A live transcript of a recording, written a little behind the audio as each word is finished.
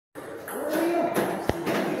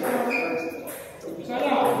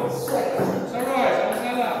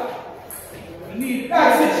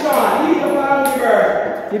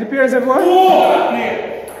the parents have one? Oh!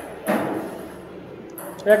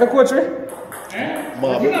 You can coach me?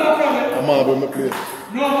 Marble. A marble me play.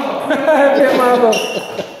 No, no. Play marble.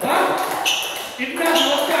 Huh? It's not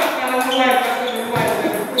no start and the wife after the wife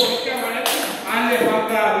and the coach camera and the back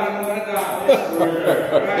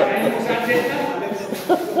right, and you can take that.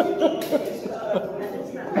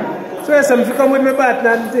 So yes, if you come with me bat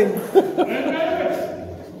and thing.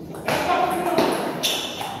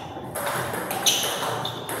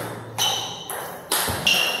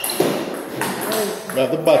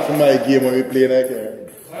 That's the bat for my game when we play like here.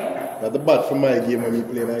 That's the bat for my game when we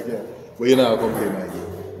play like here. But you now come play my game.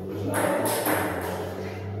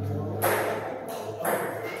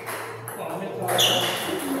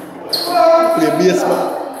 Play baseball.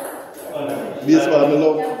 Baseball, I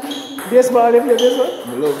love. Baseball, you play baseball?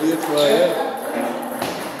 I love baseball, yeah.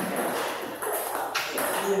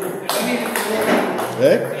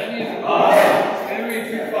 Eh?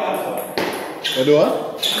 You do what?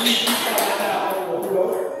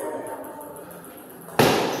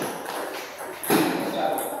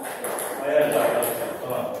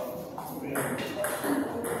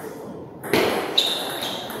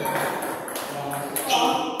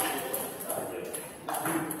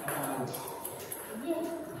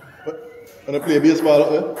 When I play baseball up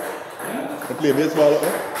there? I play baseball up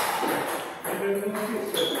there?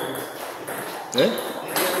 Eh?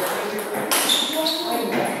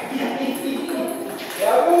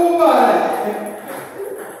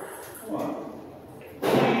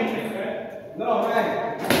 No, man.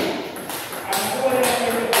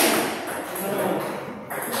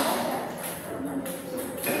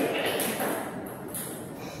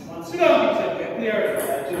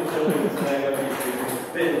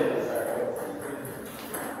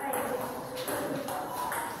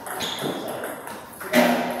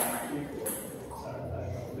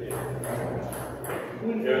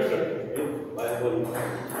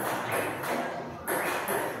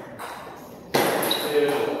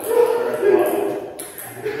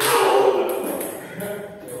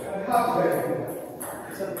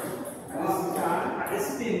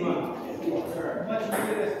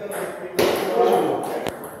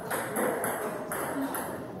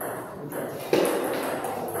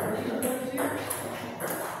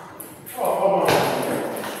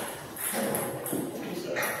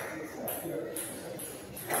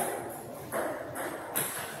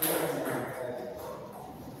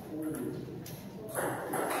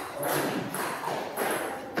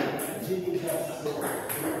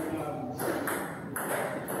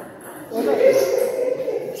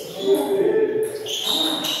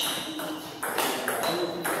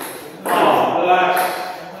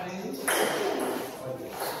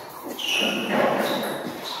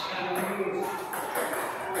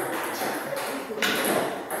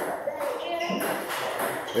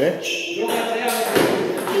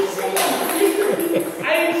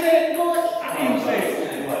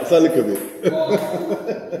 It's a little bit.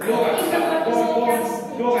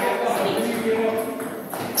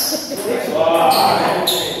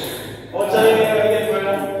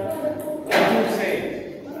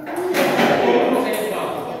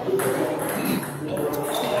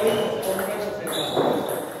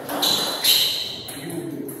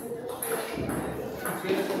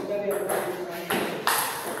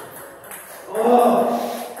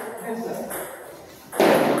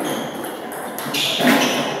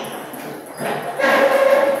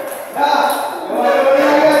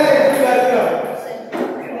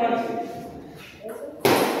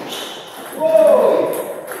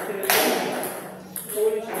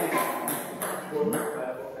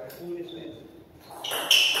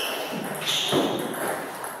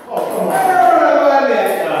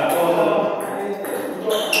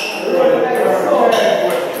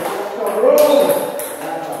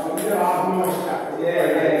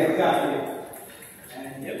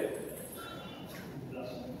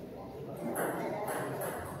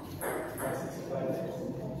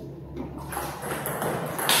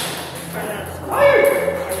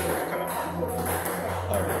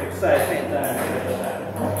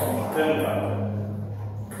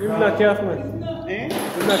 You're not careful, man. Eh?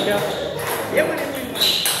 You're not careful. Yeah, what do you mean?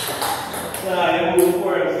 Nah, you move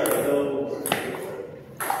forward, sir.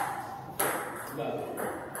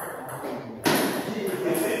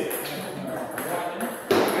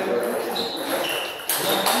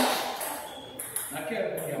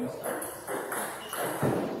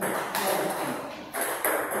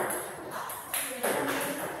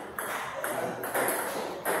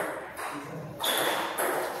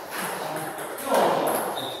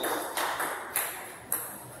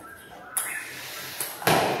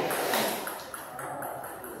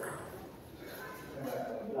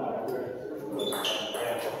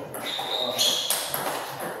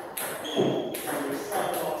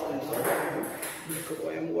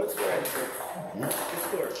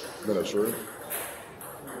 Not that sure.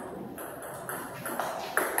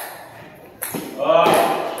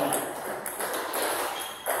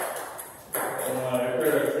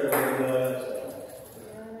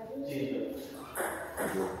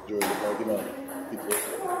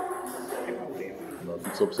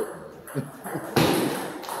 Fix up something.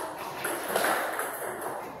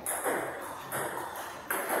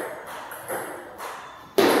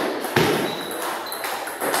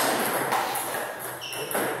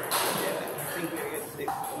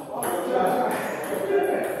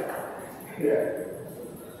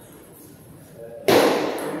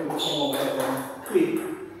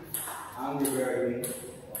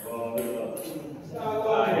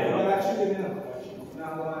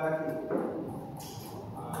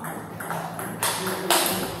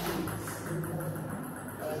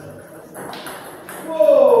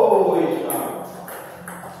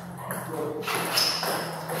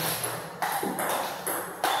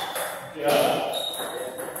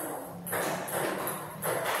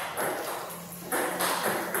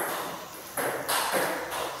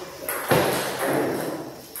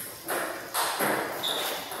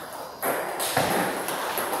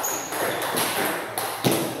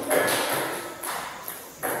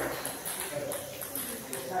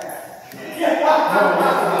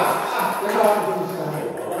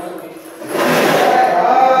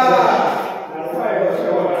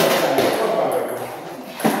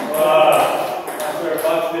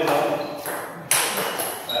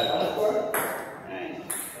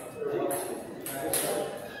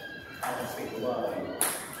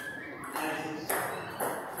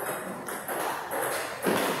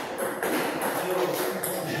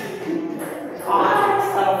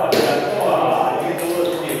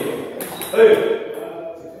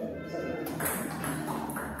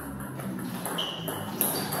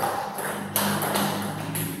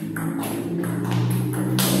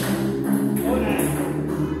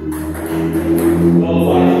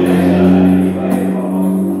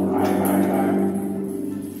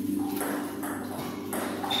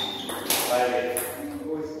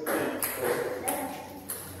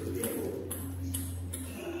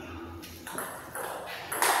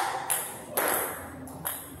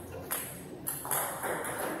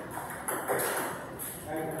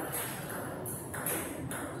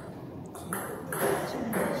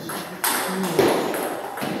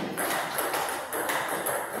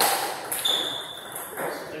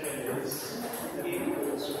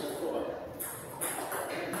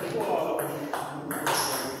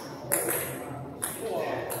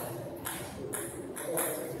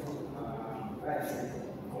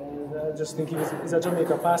 I just think it's a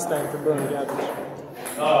Jamaica pastime to burn garbage.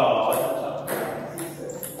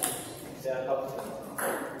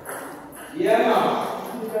 Yeah,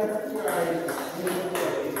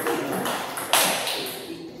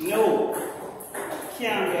 No.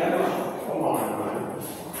 Can't be. Come on, man.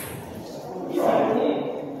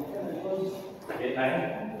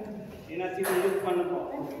 You're not even looking on the ball.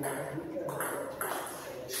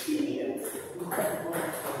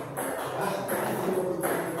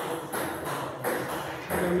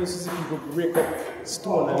 I used to see people break up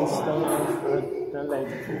stone and stuff and like,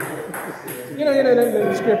 you know,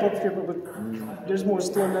 they scrape up, but there's more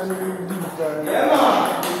stone than leaf.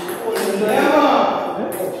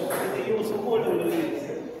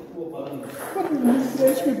 But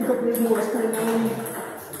they scrape it up, there's more stone than leaf.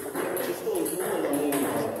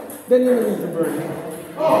 Then you don't need to burn it.